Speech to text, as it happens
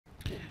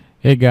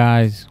Hey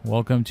guys,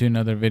 welcome to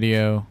another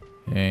video,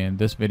 and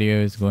this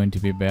video is going to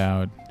be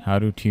about how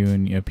to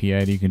tune a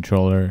PID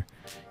controller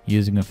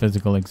using a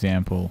physical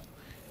example.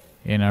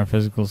 In our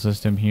physical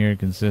system here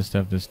consists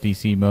of this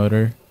DC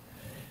motor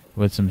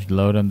with some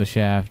load on the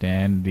shaft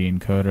and the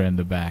encoder in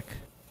the back.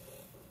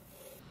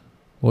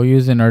 We'll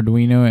use an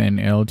Arduino and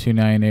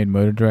L298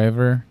 motor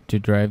driver to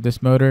drive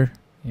this motor,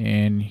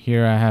 and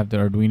here I have the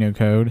Arduino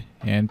code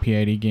and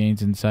PID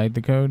gains inside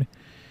the code,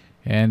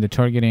 and the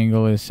target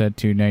angle is set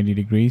to 90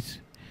 degrees.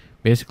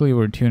 Basically,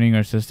 we're tuning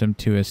our system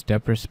to a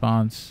step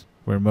response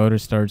where motor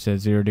starts at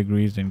 0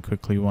 degrees and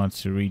quickly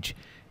wants to reach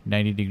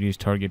 90 degrees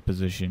target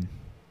position.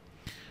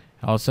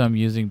 Also, I'm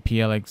using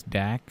PLX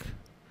DAC.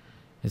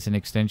 It's an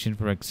extension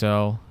for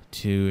Excel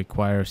to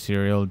acquire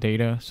serial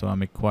data. So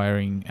I'm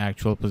acquiring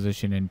actual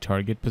position and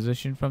target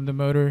position from the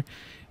motor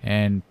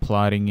and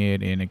plotting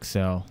it in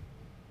Excel.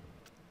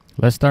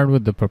 Let's start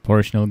with the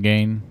proportional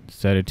gain.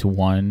 Set it to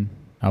 1.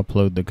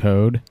 Upload the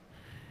code.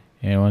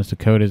 And once the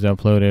code is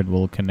uploaded,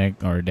 we'll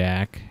connect our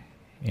DAC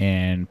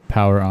and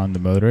power on the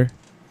motor.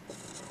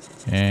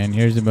 And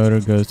here's the motor,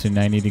 goes to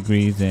 90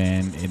 degrees,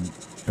 and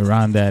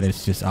around that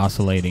it's just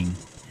oscillating.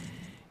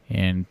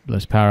 And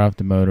let's power off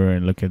the motor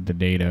and look at the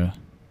data.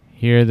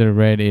 Here the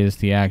red is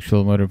the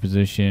actual motor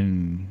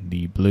position,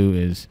 the blue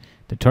is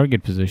the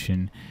target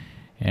position,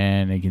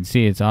 and you can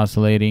see it's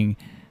oscillating.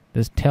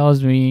 This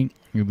tells me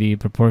the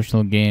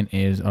proportional gain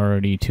is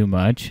already too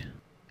much,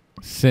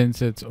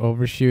 since it's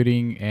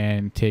overshooting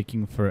and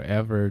taking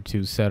forever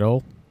to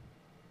settle.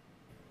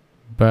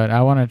 But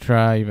I want to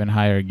try even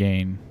higher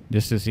gain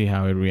just to see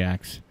how it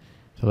reacts.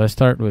 So let's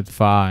start with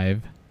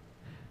 5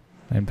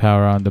 and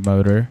power on the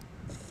motor,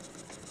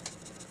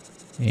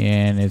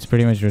 and it's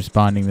pretty much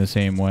responding the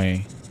same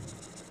way.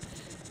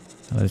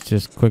 Let's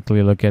just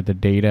quickly look at the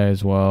data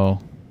as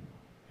well.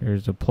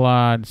 Here's the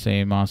plot,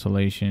 same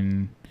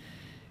oscillation,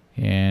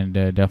 and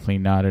definitely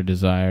not a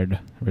desired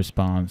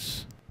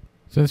response.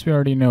 Since we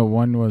already know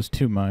 1 was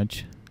too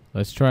much,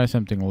 let's try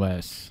something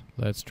less.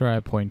 Let's try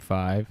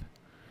 0.5.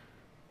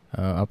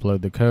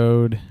 Upload the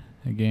code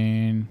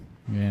again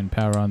and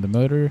power on the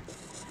motor.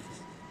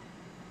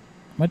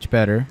 Much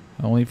better.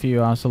 Only a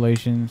few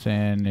oscillations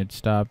and it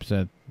stops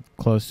at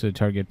close to the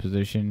target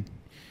position.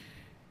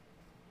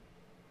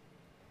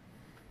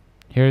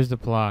 Here's the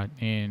plot,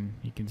 and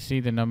you can see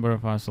the number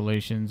of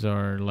oscillations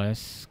are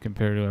less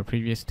compared to our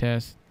previous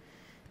test.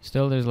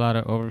 Still, there's a lot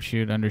of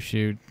overshoot,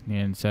 undershoot,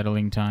 and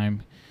settling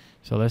time.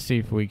 So let's see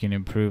if we can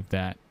improve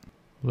that.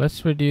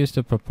 Let's reduce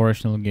the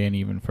proportional gain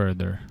even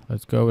further.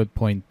 Let's go with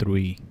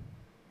 0.3.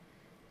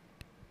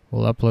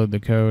 We'll upload the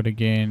code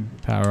again,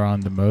 power on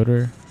the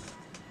motor.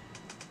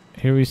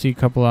 Here we see a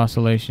couple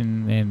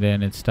oscillations and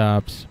then it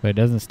stops, but it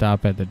doesn't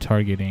stop at the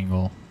target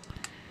angle.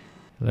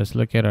 Let's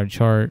look at our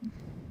chart.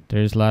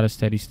 There's a lot of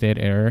steady state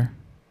error,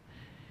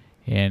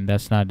 and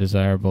that's not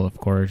desirable, of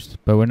course,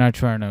 but we're not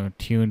trying to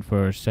tune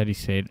for steady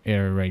state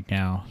error right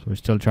now. So we're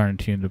still trying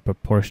to tune the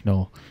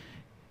proportional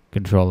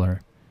controller.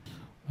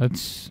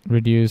 Let's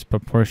reduce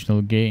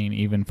proportional gain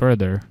even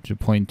further to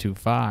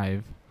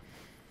 0.25.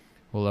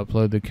 We'll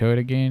upload the code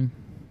again,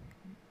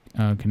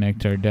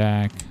 connect our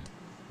DAC,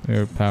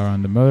 power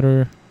on the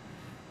motor.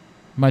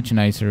 Much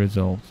nicer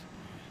results.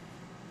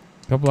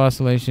 Couple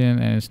oscillation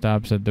and it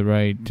stops at the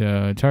right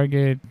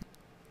target.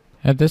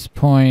 At this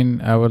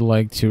point, I would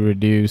like to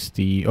reduce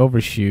the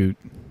overshoot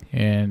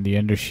and the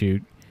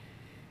undershoot.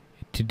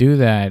 To do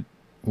that,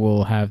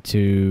 we'll have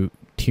to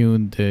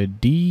tune the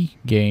D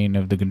gain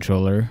of the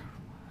controller,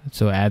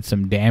 so add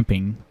some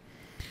damping.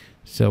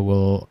 So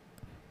we'll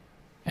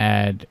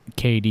add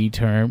KD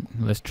term.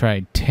 Let's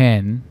try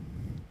 10.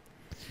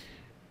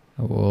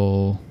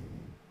 We'll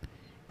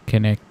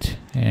connect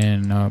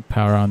and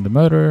power on the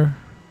motor,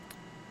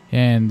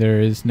 and there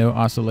is no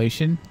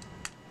oscillation,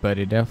 but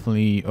it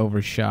definitely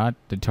overshot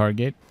the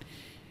target,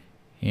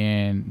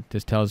 and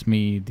this tells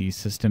me the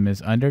system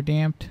is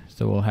underdamped,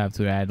 so we'll have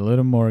to add a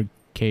little more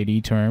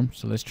KD term.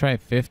 So let's try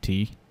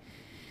 50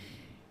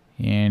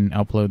 and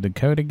upload the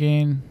code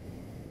again,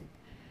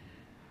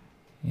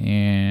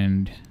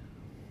 and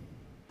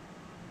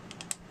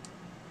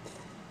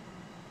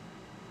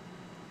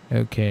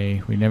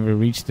okay, we never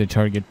reached the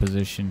target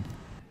position.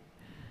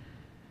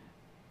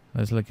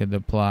 Let's look at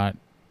the plot.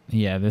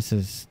 Yeah,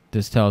 this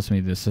tells me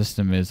the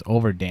system is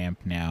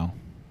overdamped now,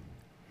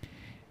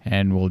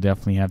 and we'll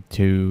definitely have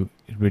to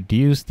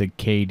reduce the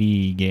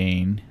KD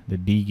gain, the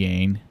D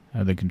gain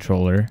of the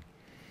controller.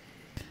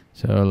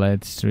 So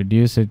let's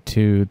reduce it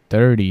to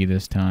 30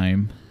 this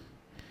time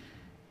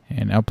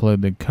and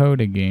upload the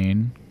code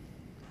again.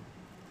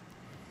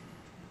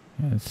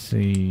 Let's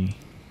see.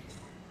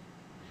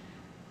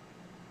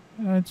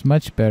 It's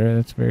much better.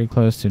 That's very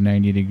close to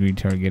 90 degree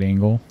target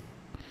angle.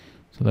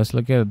 So let's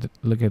look at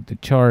the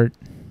chart.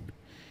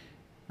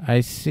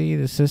 I see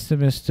the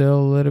system is still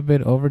a little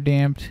bit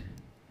overdamped.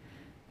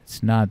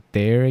 It's not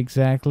there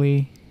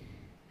exactly.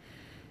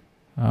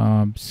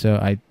 So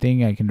I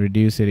think I can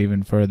reduce it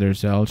even further.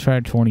 So I'll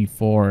try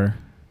 24.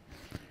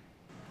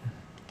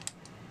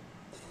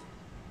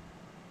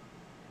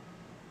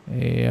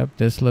 Yep,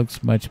 this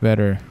looks much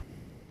better.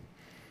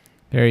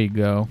 There you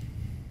go.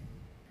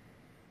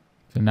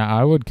 So now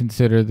I would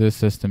consider this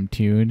system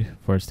tuned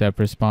for step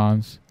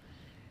response.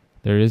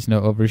 There is no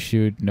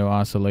overshoot, no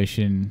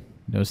oscillation,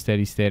 no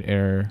steady state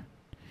error,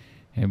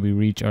 and we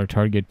reach our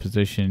target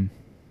position.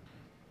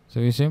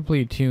 So we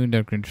simply tuned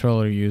our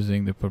controller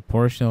using the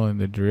proportional and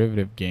the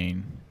derivative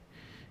gain.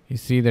 You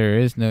see there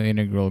is no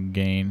integral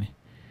gain.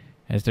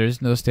 As there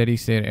is no steady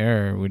state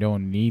error, we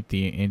don't need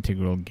the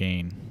integral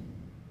gain.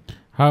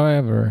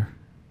 However,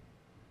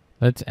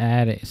 let's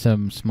add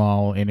some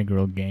small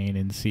integral gain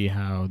and see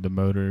how the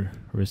motor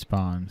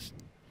responds.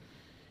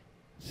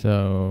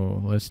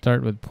 So let's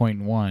start with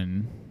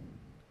 0.1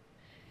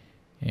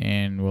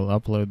 and we'll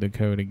upload the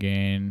code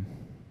again.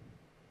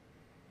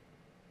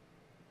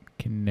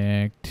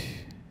 Connect.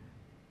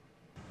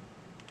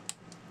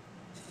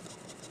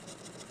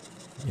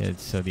 Yeah,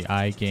 so the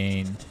I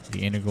gain,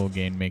 the integral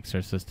gain makes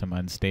our system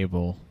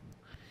unstable.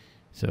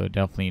 So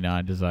definitely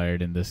not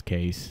desired in this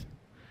case.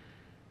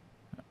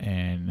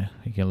 And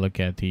you can look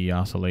at the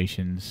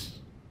oscillations.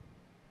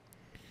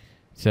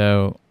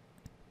 So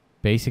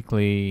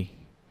basically,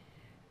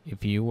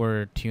 if you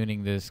were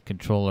tuning this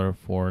controller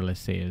for, let's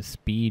say, a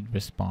speed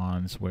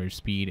response where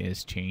speed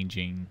is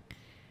changing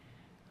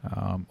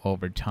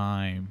over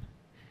time,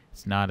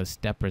 it's not a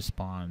step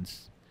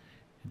response,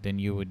 then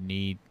you would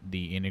need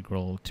the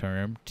integral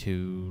term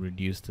to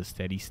reduce the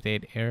steady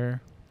state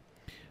error.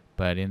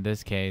 But in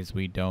this case,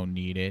 we don't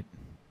need it.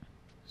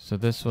 So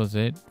this was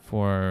it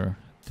for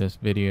this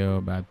video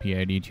about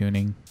PID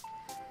tuning.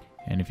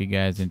 And if you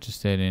guys are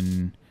interested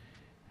in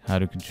how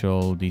to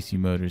control DC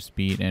motor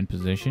speed and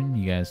position,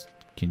 you guys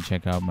can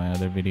check out my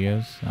other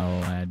videos.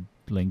 I'll add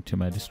link to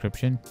my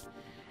description.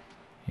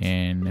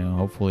 And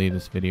hopefully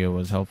this video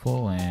was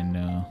helpful,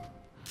 and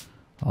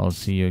I'll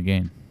see you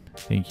again.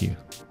 Thank you.